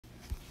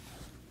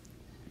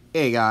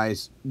Hey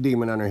guys,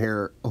 Demon Hunter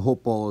here. I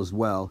hope all is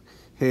well.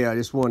 Hey, I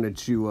just wanted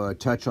to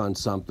touch on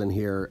something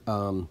here,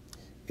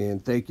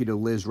 and thank you to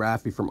Liz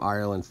Raffi from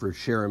Ireland for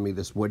sharing me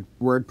this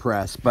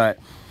WordPress. But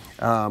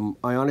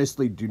I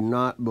honestly do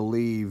not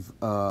believe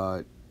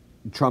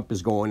Trump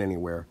is going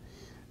anywhere.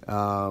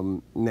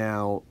 Now,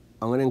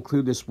 I'm going to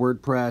include this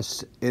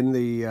WordPress in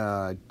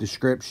the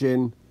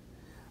description,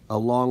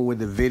 along with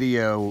the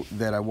video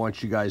that I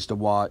want you guys to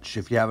watch,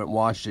 if you haven't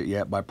watched it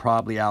yet, by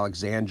Probably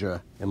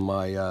Alexandra in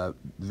my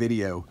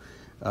video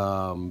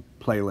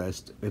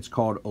playlist. It's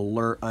called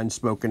Alert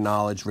Unspoken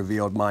Knowledge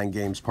Revealed Mind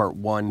Games Part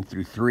 1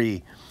 through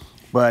 3.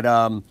 But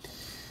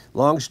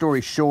long story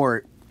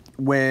short,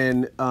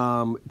 when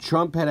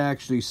Trump had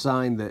actually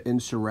signed the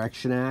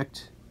Insurrection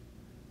Act,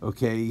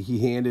 okay, he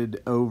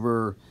handed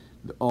over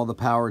all the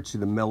power to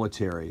the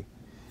military.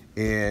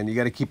 And you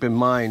got to keep in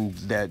mind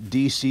that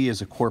D.C.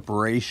 is a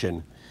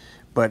corporation,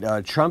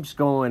 but Trump's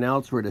going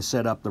elsewhere to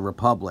set up the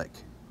republic.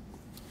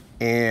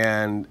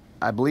 And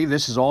I believe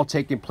this is all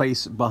taking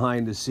place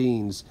behind the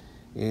scenes.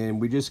 And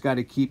we just got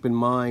to keep in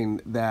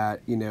mind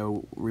that,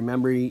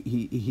 remember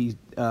he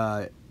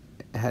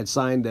had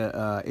signed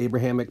the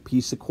Abrahamic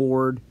Peace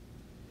Accord.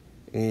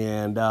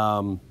 And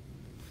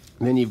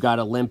then you've got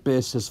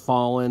Olympus has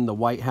fallen, the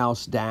White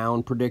House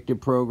down, predictive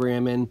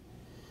programming.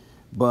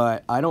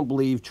 But I don't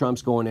believe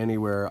Trump's going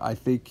anywhere. I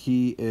think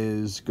he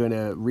is going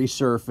to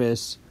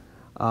resurface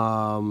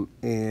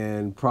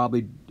and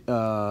probably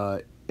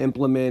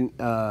implement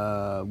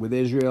with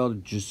Israel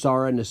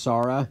Jasara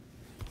Nasara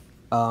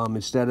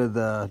instead of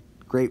the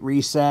Great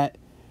Reset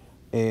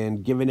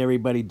and giving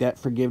everybody debt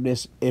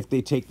forgiveness if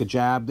they take the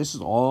jab. This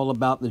is all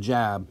about the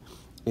jab.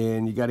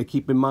 And you got to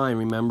keep in mind,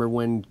 remember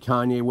when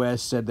Kanye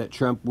West said that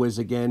Trump was,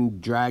 again,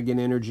 dragon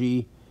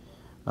energy?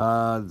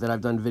 That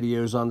I've done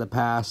videos on the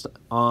past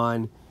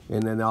on,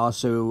 and then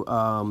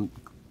also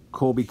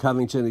Colby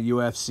Covington, the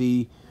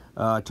UFC,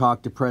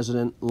 talked to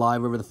President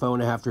live over the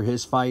phone after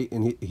his fight,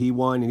 and he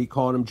won, and he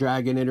called him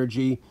Dragon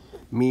Energy.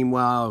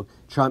 Meanwhile,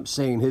 Trump's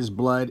saying his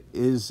blood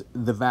is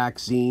the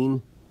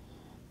vaccine,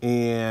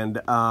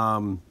 and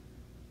so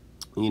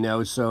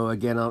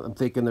again, I'm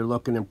thinking they're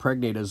looking to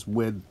impregnate us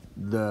with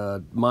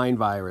the mind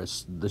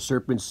virus, the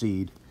serpent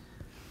seed,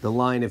 the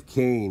line of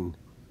Cain,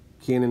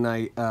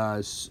 Canaanite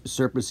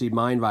serpent seed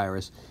mind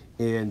virus.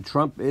 And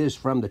Trump is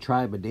from the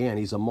tribe of Dan.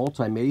 He's a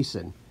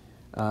multi-Mason.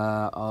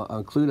 I'll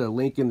include a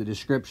link in the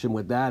description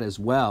with that as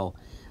well.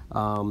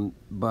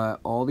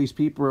 But all these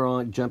people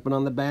are jumping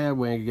on the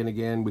bandwagon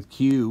again with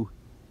Q,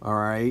 all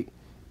right?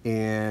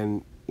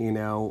 And,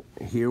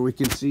 here we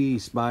can see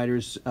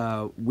spiders,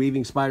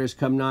 weaving spiders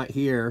come not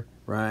here,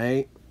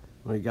 right?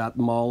 We got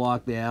the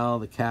Moloch, the Owl,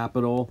 the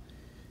Capitol,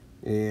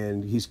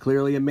 and he's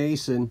clearly a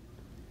Mason.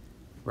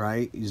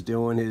 Right, he's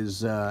doing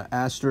his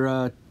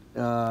Astra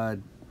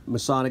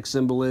Masonic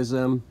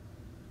symbolism,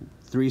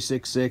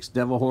 366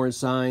 devil horn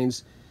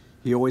signs.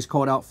 He always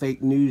called out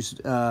fake news,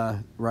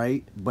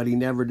 right? But he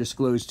never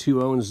disclosed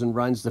who owns and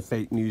runs the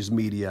fake news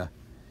media,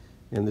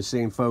 and the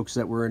same folks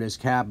that were in his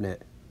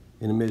cabinet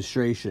and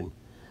administration.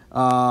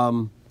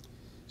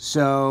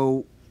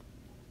 So,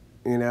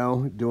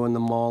 doing the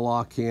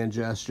Moloch hand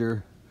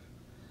gesture.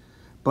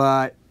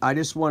 But I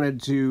just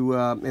wanted to,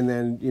 and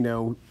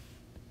then,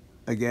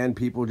 again,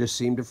 people just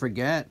seem to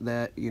forget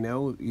that, he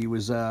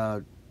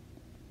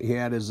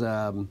had his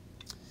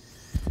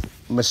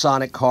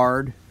Masonic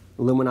card,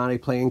 Illuminati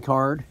playing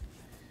card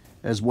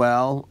as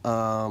well.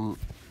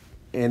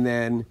 And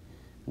then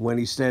when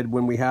he said,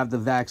 when we have the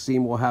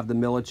vaccine, we'll have the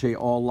military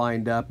all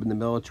lined up, and the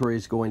military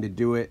is going to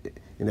do it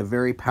in a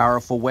very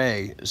powerful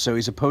way. So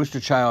he's a poster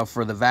child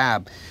for the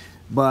VAB.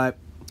 But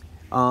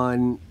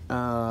on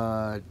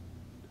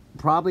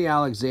Probably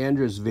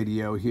Alexandra's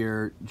video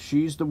here,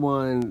 she's the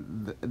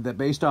one that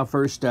based off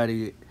her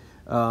study,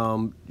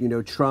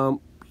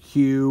 Trump,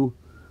 Q,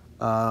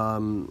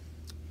 the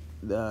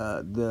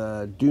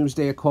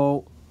Doomsday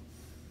Occult,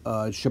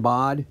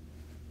 Shabbat,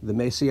 the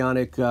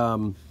Messianic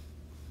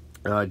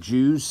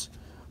Jews,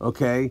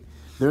 okay,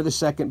 they're the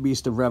second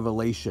beast of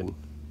Revelation,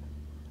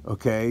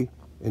 okay,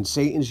 and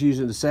Satan's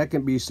using the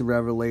second beast of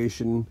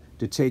Revelation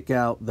to take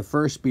out the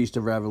first beast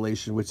of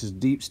Revelation, which is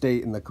Deep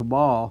State and the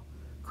Cabal,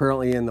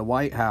 currently in the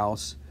White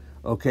House,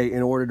 okay,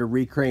 in order to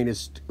regain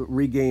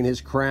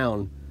his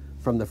crown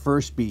from the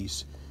first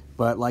beast.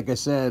 But like I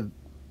said,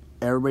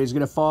 everybody's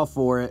going to fall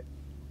for it,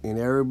 and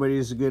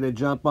everybody's going to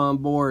jump on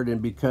board. And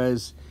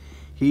because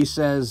he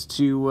says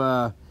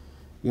to,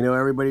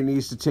 everybody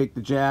needs to take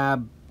the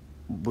jab,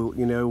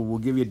 we'll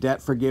give you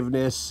debt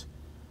forgiveness,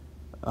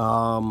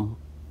 and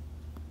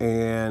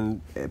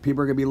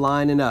people are going to be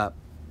lining up.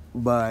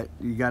 But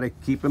you got to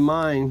keep in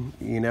mind,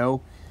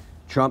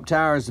 Trump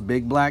Tower is the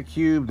big black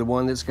cube, the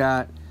one that's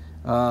got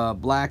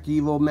black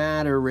evil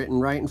matter written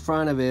right in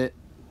front of it,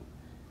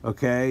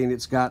 okay, and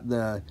it's got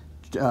the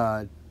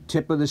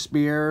tip of the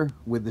spear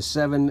with the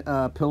 7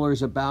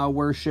 pillars of Baal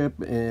worship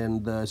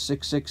and the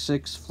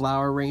 666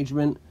 flower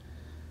arrangement,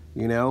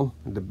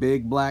 the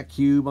big black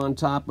cube on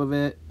top of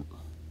it,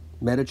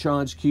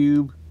 Metatron's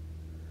cube.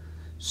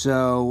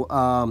 So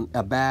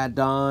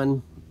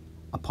Abaddon,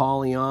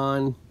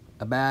 Apollyon,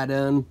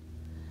 Abaddon.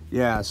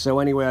 Yeah, so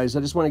anyways,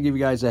 I just want to give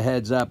you guys a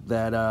heads up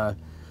that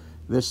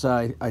this,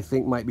 I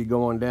think, might be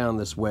going down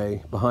this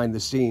way behind the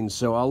scenes.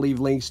 So I'll leave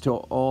links to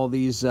all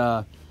these,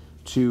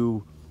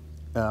 to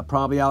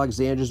probably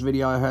Alexandra's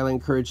video I highly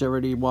encourage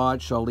everybody to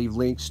watch. I'll leave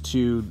links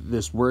to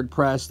this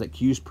WordPress that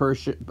Q's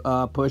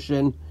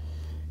pushing.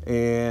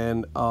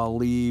 And I'll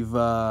leave,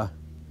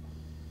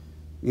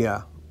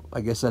 yeah,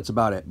 I guess that's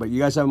about it. But you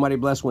guys have a mighty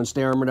blessed one.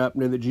 Stay armored up.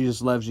 Know that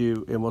Jesus loves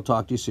you. And we'll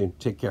talk to you soon.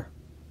 Take care.